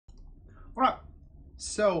Right.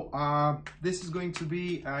 So this is going to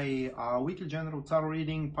be a weekly general tarot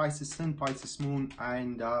reading, Pisces Sun, Pisces Moon,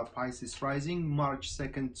 and Pisces Rising, March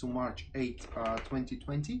 2nd to March 8th,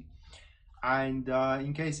 2020. And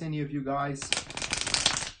in case any of you guys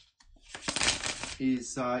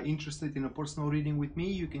is interested in a personal reading with me,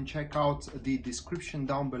 you can check out the description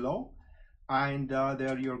down below. And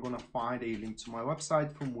there you're going to find a link to my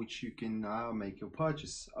website from which you can make your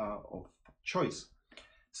purchase of choice.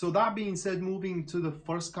 So that being said, moving to the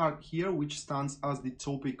first card here, which stands as the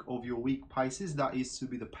topic of your week, Pisces, that is to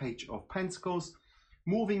be the Page of Pentacles.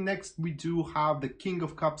 Moving next, we do have the King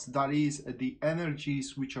of Cups, that is the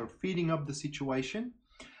energies which are feeding up the situation.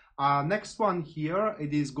 Next one here,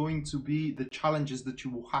 it is going to be the challenges that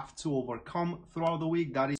you will have to overcome throughout the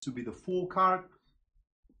week, that is to be the Fool card.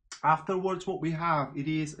 Afterwards, what we have, it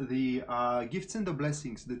is the gifts and the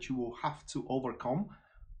blessings that you will have to overcome.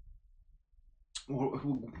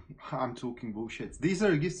 I'm talking bullshit. These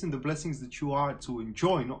are gifts and the blessings that you are to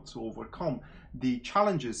enjoy, not to overcome. The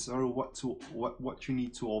challenges are what you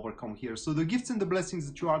need to overcome here. So the gifts and the blessings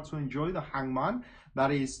that you are to enjoy, the Hangman,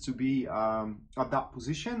 that is to be at that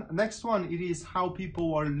position. Next one, it is how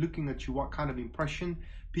people are looking at you, what kind of impression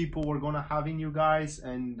people are gonna have in you guys,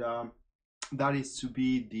 and that is to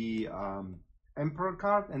be the Emperor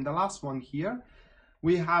card. And the last one here,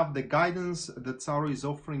 we have the guidance that Tarot is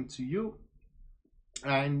offering to you.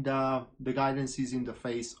 And the guidance is in the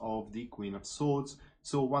face of the Queen of Swords.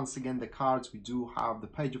 So once again, the cards, we do have the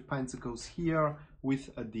Page of Pentacles here with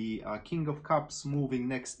the King of Cups. Moving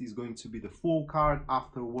next is going to be the Fool card.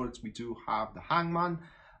 Afterwards, we do have the Hangman.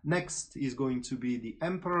 Next is going to be the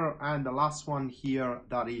Emperor, and the last one here,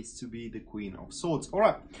 that is to be the Queen of Swords. All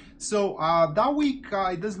right, so that week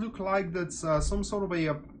it does look like that some sort of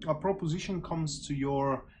a proposition comes to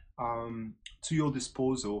your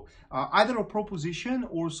disposal, either a proposition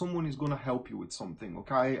or someone is going to help you with something.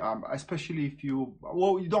 Okay, especially if you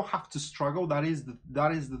don't have to struggle, that is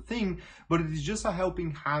the thing, but it is just a helping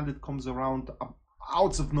hand that comes around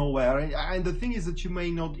out of nowhere, and the thing is that you may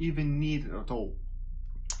not even need it at all.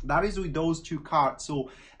 That is with those two cards. So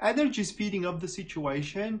energy is feeding up the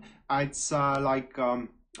situation. It's like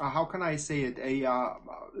how can I say it?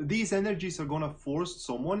 These energies are going to force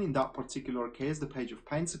someone, in that particular case, the Page of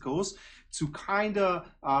Pentacles, to kind of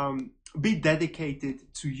be dedicated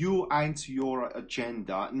to you and to your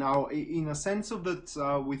agenda. Now, in a sense of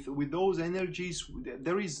that, with those energies,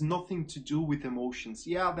 there is nothing to do with emotions.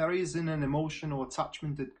 Yeah, there is an emotional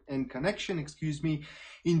attachment and connection, excuse me,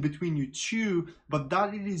 in between you two, but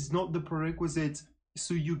that it is not the prerequisite.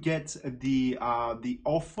 So you get the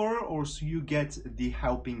offer, or so you get the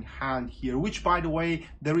helping hand here, which, by the way,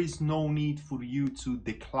 there is no need for you to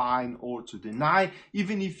decline or to deny,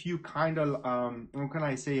 even if you kind of how can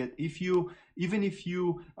I say it, even if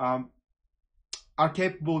you are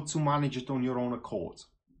capable to manage it on your own accord,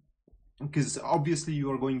 because obviously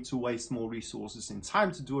you are going to waste more resources and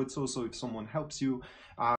time to do it. So if someone helps you,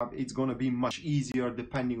 it's going to be much easier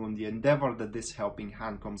depending on the endeavor that this helping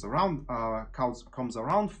hand comes around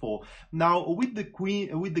for. Now, with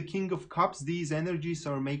the King of Cups, these energies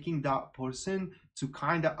are making that person to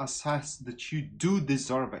kind of assess that you do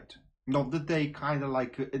deserve it. Not that they kind of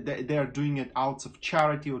like they're doing it out of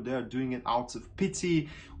charity, or they're doing it out of pity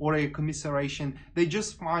or a commiseration. They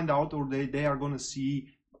just find out, or they are going to see,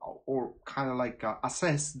 or kind of like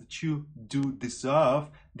assess that you do deserve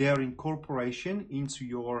their incorporation into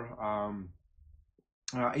your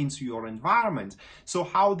environment. So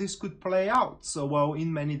how this could play out? So, well,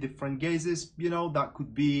 in many different cases, you know, that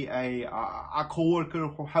could be a coworker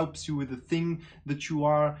who helps you with the thing that you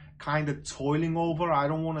are kind of toiling over. I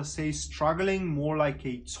don't want to say struggling, more like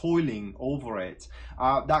a toiling over it.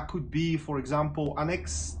 That could be, for example, an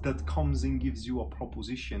ex that comes and gives you a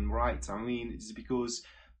proposition, right? I mean, it's because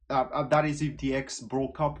that is if the ex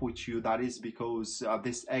broke up with you. That is because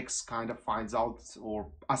this ex kind of finds out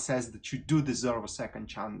or assesses that you do deserve a second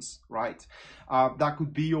chance, right? That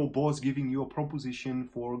could be your boss giving you a proposition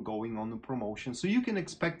for going on a promotion. So you can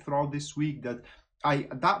expect throughout this week that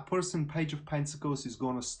that person, Page of Pentacles, is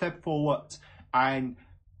going to step forward and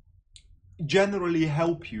generally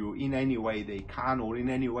help you in any way they can, or in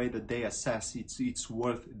any way that they assess it's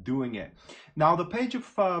worth doing it. Now, the Page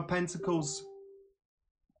of Pentacles,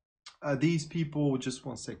 these people, just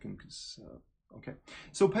one second, because okay,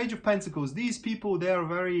 so Page of Pentacles, these people, they are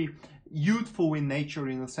very youthful in nature,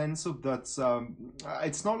 in a sense of that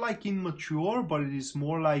it's not like immature, but it is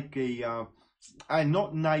more like a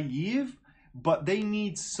not naive, but they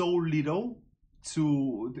need so little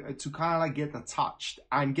to kind of like get attached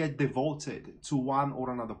and get devoted to one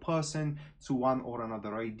or another person, to one or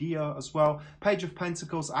another idea as well. Page of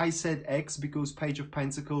Pentacles, I said X because Page of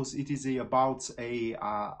Pentacles, it is about a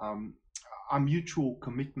mutual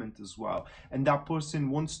commitment as well, and that person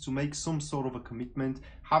wants to make some sort of a commitment.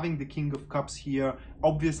 Having the King of Cups here,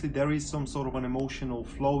 obviously there is some sort of an emotional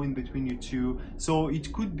flow in between you two, so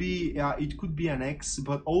it could be an ex,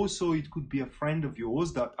 but also it could be a friend of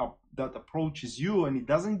yours that approaches you, and it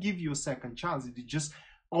doesn't give you a second chance. It just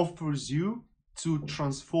offers you to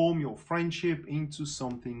transform your friendship into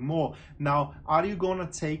something more. Now, are you gonna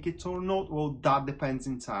take it or not? Well, that depends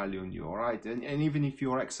entirely on you, all right? And even if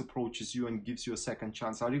your ex approaches you and gives you a second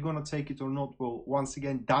chance, are you gonna take it or not? Well, once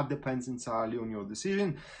again, that depends entirely on your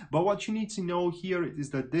decision. But what you need to know here is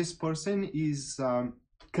that this person is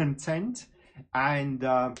content and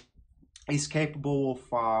is capable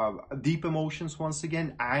of deep emotions once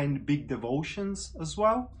again, and big devotions as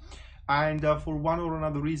well. And for one or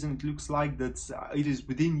another reason, it looks like that it is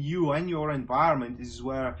within you and your environment is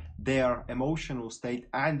where their emotional state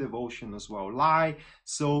and devotion as well lie.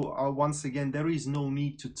 So once again, there is no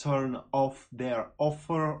need to turn off their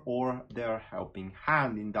offer or their helping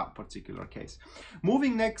hand in that particular case.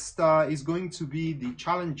 Moving next is going to be the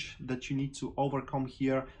challenge that you need to overcome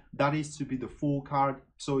here. That is to be the Fool card.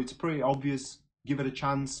 So it's pretty obvious. Give it a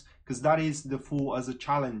chance, because that is the Fool as a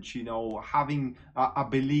challenge, you know, having a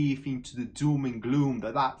belief into the doom and gloom,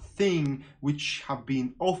 that thing which have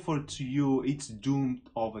been offered to you, it's doomed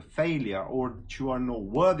of a failure, or that you are not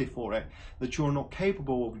worthy for it, that you are not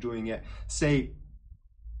capable of doing it. Say,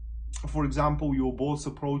 for example, your boss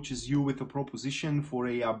approaches you with a proposition for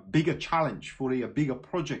a bigger challenge, for a bigger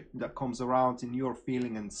project that comes around, and you're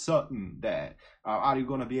feeling uncertain there. Are you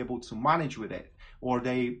going to be able to manage with it? Or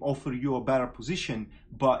they offer you a better position,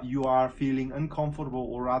 but you are feeling uncomfortable,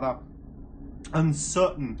 or rather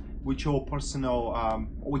uncertain with your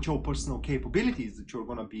personal capabilities, that you're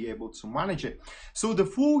going to be able to manage it. So the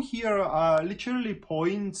Fool here literally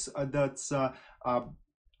points that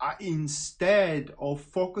instead of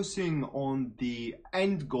focusing on the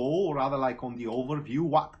end goal, or rather like on the overview,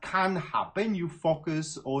 what can happen, you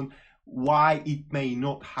focus on why it may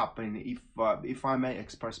not happen, if I may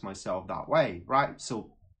express myself that way, right?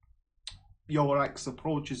 So your ex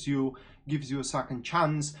approaches you, gives you a second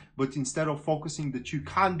chance, but instead of focusing that you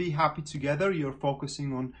can be happy together, you're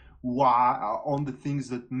focusing on on the things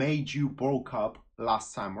that made you broke up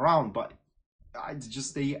last time around. But it's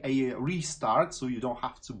just a restart, so you don't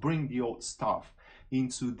have to bring the old stuff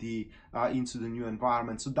into the new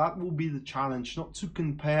environment. So that will be the challenge, not to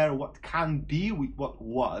compare what can be with what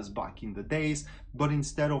was back in the days, but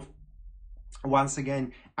instead of, once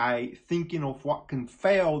again, thinking of what can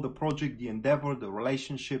fail, the project, the endeavor, the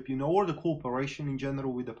relationship, you know, or the cooperation in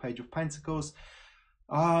general with the Page of Pentacles,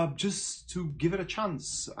 just to give it a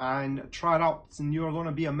chance and try it out, and you're going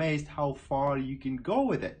to be amazed how far you can go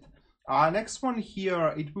with it. Next one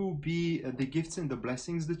here, it will be the gifts and the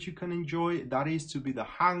blessings that you can enjoy. That is to be the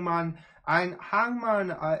Hangman. And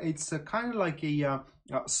Hangman, it's kind of like a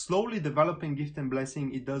slowly developing gift and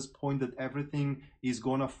blessing. It does point that everything is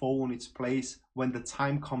gonna fall in its place when the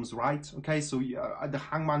time comes right. Okay, so the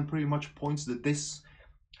Hangman pretty much points that this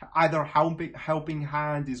either helping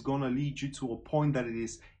hand is gonna lead you to a point that it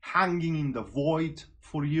is hanging in the void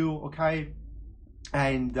for you. Okay,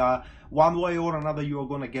 and one way or another you are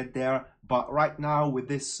going to get there, but right now with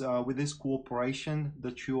this cooperation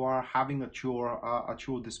that you are having at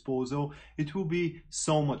your disposal, it will be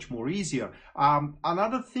so much more easier.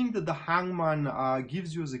 Another thing that the Hangman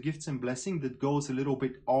gives you as a gift and blessing that goes a little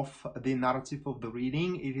bit off the narrative of the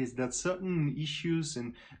reading, it is that certain issues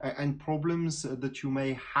and problems that you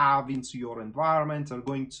may have into your environment are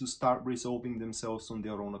going to start resolving themselves on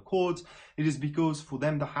their own accord. It is because for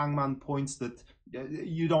them the Hangman points that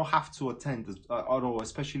you don't have to attend at all,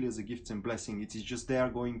 especially as a gift and blessing. It is just they are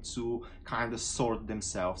going to kind of sort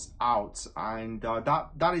themselves out, and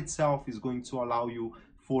that itself is going to allow you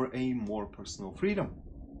for a more personal freedom.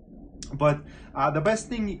 But the best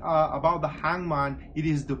thing about the Hangman, it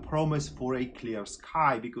is the promise for a clear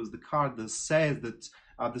sky, because the card says that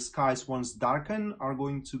the skies once darkened are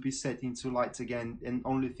going to be set into light again, and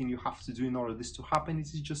only thing you have to do in order this to happen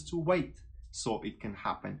is just to wait, so it can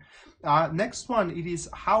happen. Next one, it is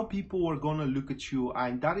how people are gonna look at you,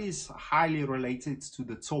 and that is highly related to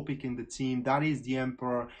the topic in the theme. That is the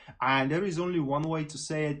Emperor, and there is only one way to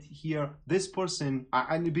say it here. This person,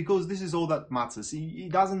 and because this is all that matters,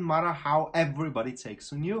 it doesn't matter how everybody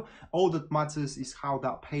takes on you. All that matters is how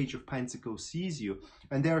that Page of Pentacles sees you.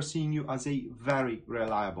 and they are seeing you as a very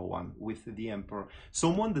reliable one with the Emperor,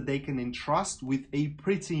 someone that they can entrust with a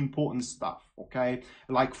pretty important stuff, okay?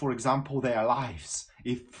 Like, for example, their lives,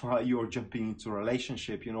 if you're jumping into a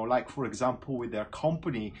relationship, you know, like, for example, with their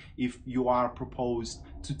company, if you are proposed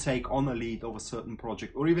to take on a lead of a certain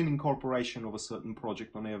project, or even incorporation of a certain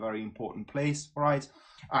project on a very important place, right?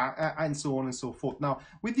 And so on and so forth. Now,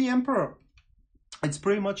 with the Emperor, it's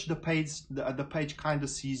pretty much the page kind of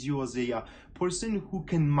sees you as a person who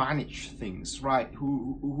can manage things, right?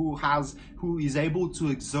 Who is able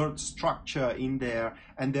to exert structure in there,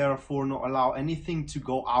 and therefore not allow anything to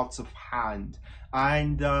go out of hand.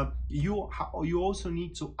 And you also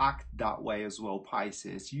need to act that way as well,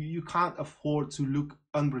 Pisces. You can't afford to look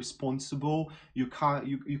unresponsible. You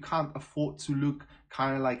can't afford to look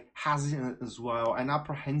kind of like hesitant as well, and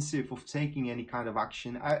apprehensive of taking any kind of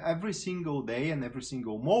action. Every single day and every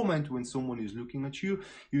single moment when someone is looking at you,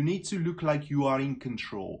 you need to look like you are in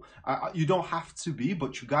control. You don't have to be,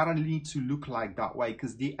 but you gotta need to look like that way,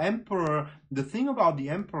 because the Emperor, the thing about the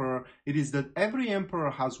Emperor, it is that every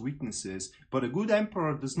Emperor has weaknesses, but a good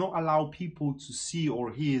Emperor does not allow people to see,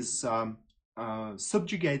 or his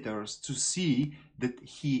subjugators to see, that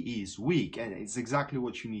he is weak. And it's exactly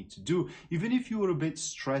what you need to do. Even if you are a bit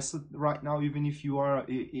stressed right now, even if you are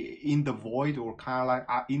in the void, or kind of like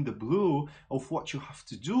in the blue of what you have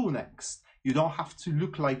to do next, you don't have to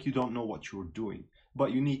look like you don't know what you're doing,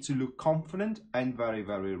 but you need to look confident and very,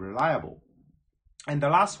 very reliable. And the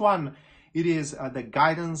last one, it is the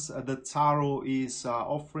guidance that Tarot is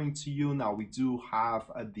offering to you. Now, we do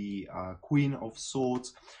have the Queen of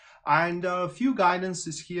Swords, and a few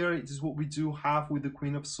guidances here. It is what we do have with the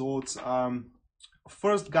Queen of Swords.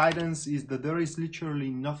 First guidance is that there is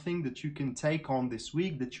literally nothing that you can take on this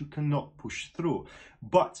week that you cannot push through,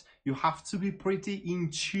 but you have to be pretty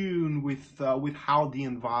in tune with how the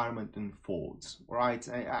environment unfolds, right?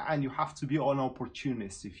 And you have to be an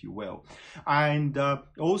opportunist, if you will. And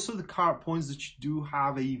also the card points that you do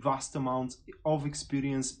have a vast amount of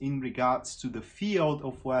experience in regards to the field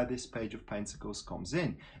of where this Page of Pentacles comes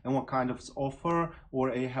in, and what kind of offer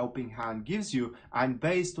or a helping hand gives you. And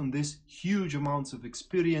based on this huge amounts of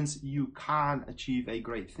experience, you can achieve a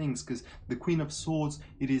great things, because the Queen of Swords,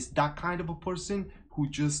 it is that kind of a person who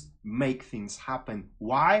just make things happen.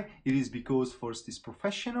 Why? It is because first it's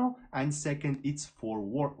professional, and second it's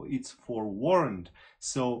forewarned.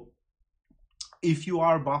 So if you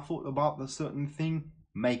are baffled about a certain thing,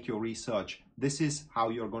 make your research. This is how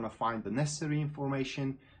you're going to find the necessary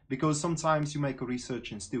information, because sometimes you make a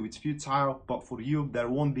research and still it's futile, but for you there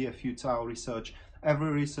won't be a futile research.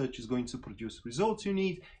 Every research is going to produce results you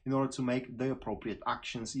need in order to make the appropriate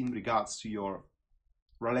actions in regards to your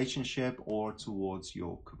relationship or towards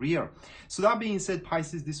your career. So that being said,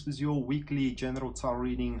 Pisces, this was your weekly general tarot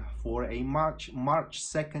reading for a March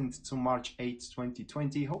 2nd to March 8th,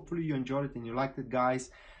 2020. Hopefully you enjoyed it and you liked it,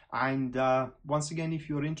 guys. And once again, if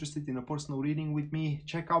you're interested in a personal reading with me,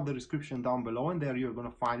 check out the description down below, and there you're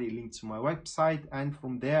going to find a link to my website. And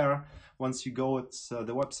from there, once you go at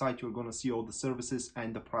the website, you're going to see all the services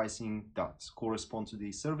and the pricing that correspond to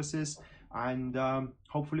these services. And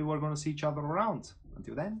hopefully we're going to see each other around.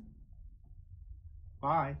 Until then,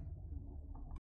 bye.